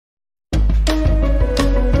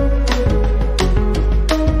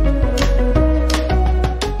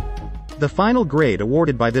The final grade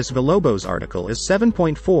awarded by this Vilobos article is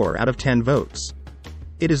 7.4 out of 10 votes.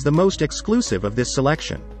 It is the most exclusive of this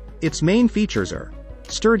selection. Its main features are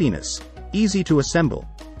sturdiness, easy to assemble.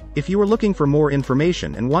 If you are looking for more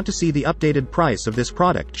information and want to see the updated price of this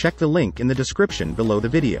product, check the link in the description below the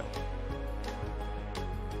video.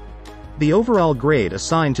 The overall grade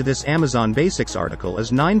assigned to this Amazon Basics article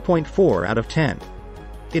is 9.4 out of 10.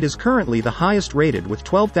 It is currently the highest rated with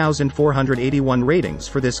 12,481 ratings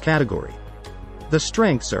for this category. The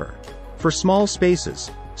strengths are: for small spaces,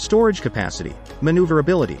 storage capacity,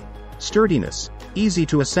 maneuverability, sturdiness, easy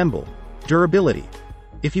to assemble, durability.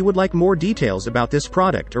 If you would like more details about this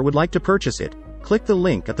product or would like to purchase it, click the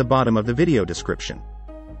link at the bottom of the video description.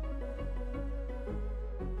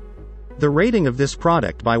 The rating of this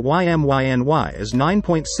product by Ymyny is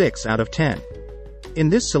 9.6 out of 10. In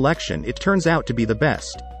this selection it turns out to be the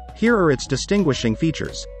best. Here are its distinguishing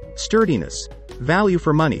features: sturdiness, value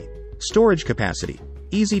for money, storage capacity,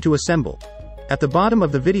 easy to assemble. At the bottom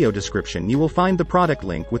of the video description you will find the product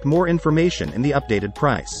link with more information and the updated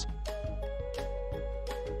price.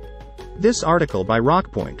 This article by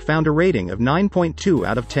ROCKPOINT found a rating of 9.2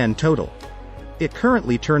 out of 10 total. It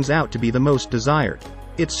currently turns out to be the most desired.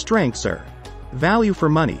 Its strengths are: value for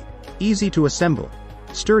money, easy to assemble,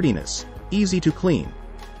 sturdiness, easy to clean.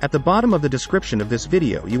 At the bottom of the description of this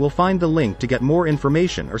video you will find the link to get more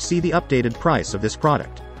information or see the updated price of this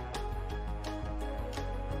product.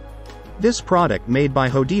 This product made by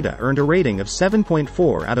Hodedah earned a rating of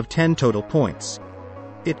 7.4 out of 10 total points.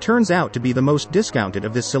 It turns out to be the most discounted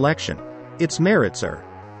of this selection. Its merits are: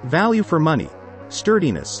 value for money,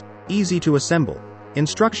 sturdiness, easy to assemble,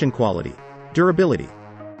 instruction quality, durability.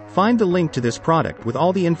 Find the link to this product with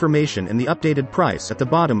all the information and the updated price at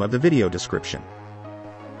the bottom of the video description.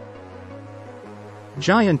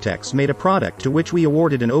 Giantex made a product to which we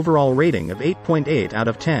awarded an overall rating of 8.8 out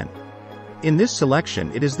of 10. In this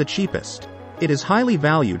selection it is the cheapest. It is highly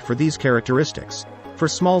valued for these characteristics: for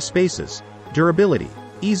small spaces, durability,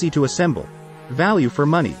 easy to assemble, value for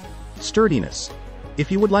money, sturdiness.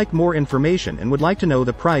 If you would like more information and would like to know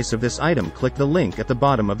the price of this item, click the link at the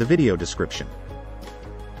bottom of the video description.